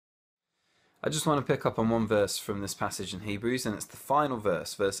I just want to pick up on one verse from this passage in Hebrews, and it's the final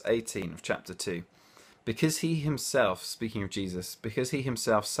verse, verse 18 of chapter 2. Because he himself, speaking of Jesus, because he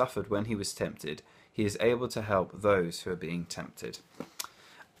himself suffered when he was tempted, he is able to help those who are being tempted.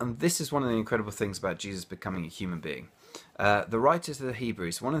 And this is one of the incredible things about Jesus becoming a human being. The writer to the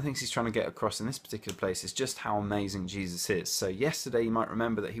Hebrews, one of the things he's trying to get across in this particular place is just how amazing Jesus is. So yesterday you might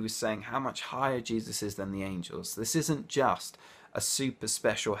remember that he was saying how much higher Jesus is than the angels. This isn't just a super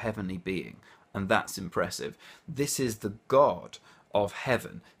special heavenly being, and that's impressive. This is the God of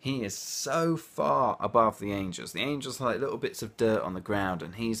heaven. He is so far above the angels. The angels are like little bits of dirt on the ground,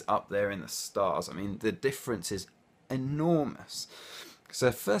 and he's up there in the stars. I mean, the difference is enormous. So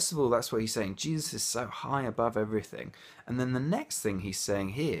first of all, that's what he's saying. Jesus is so high above everything. And then the next thing he's saying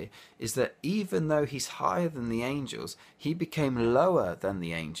here is that even though he's higher than the angels, he became lower than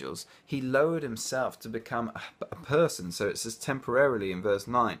the angels. He lowered himself to become a person. So it says temporarily in verse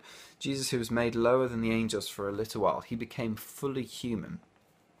 9, Jesus, who was made lower than the angels for a little while, he became fully human.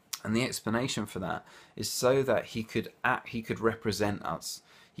 And the explanation for that is so that he could act, he could represent us.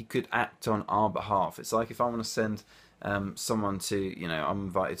 He could act on our behalf. It's like if I want to send someone to, I'm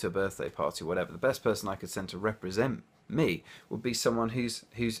invited to a birthday party or whatever, the best person I could send to represent me would be someone who's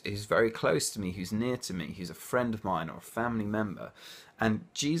very close to me, who's near to me, who's a friend of mine or a family member. And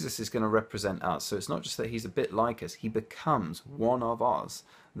Jesus is going to represent us. So it's not just that he's a bit like us, he becomes one of us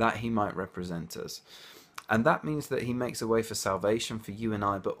that he might represent us. And that means that he makes a way for salvation for you and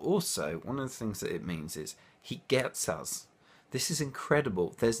I, but also one of the things that it means is he gets us. This is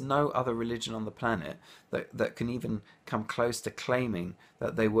incredible. There's no other religion on the planet that can even come close to claiming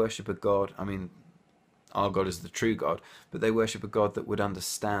that they worship a God. I mean, our God is the true God, but they worship a God that would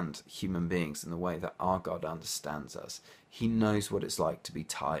understand human beings in the way that our God understands us. He knows what it's like to be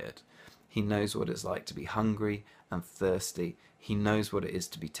tired. He knows what it's like to be hungry and thirsty. He knows what it is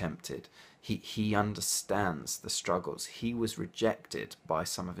to be tempted. He understands the struggles. He was rejected by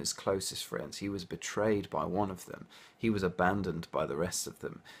some of his closest friends. He was betrayed by one of them. He was abandoned by the rest of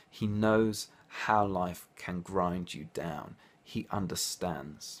them. He knows how life can grind you down. He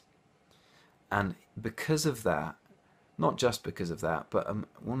understands. And because of that, not just because of that, but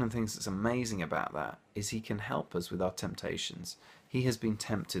one of the things that's amazing about that is he can help us with our temptations. He has been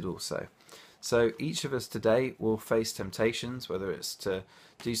tempted also. So each of us today will face temptations, whether it's to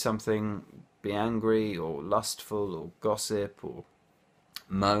do something, be angry or lustful or gossip or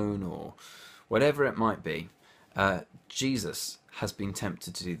moan or whatever it might be. Jesus has been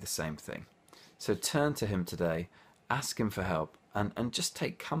tempted to do the same thing. So turn to him today, ask him for help, and just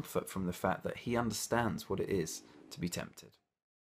take comfort from the fact that he understands what it is to be tempted.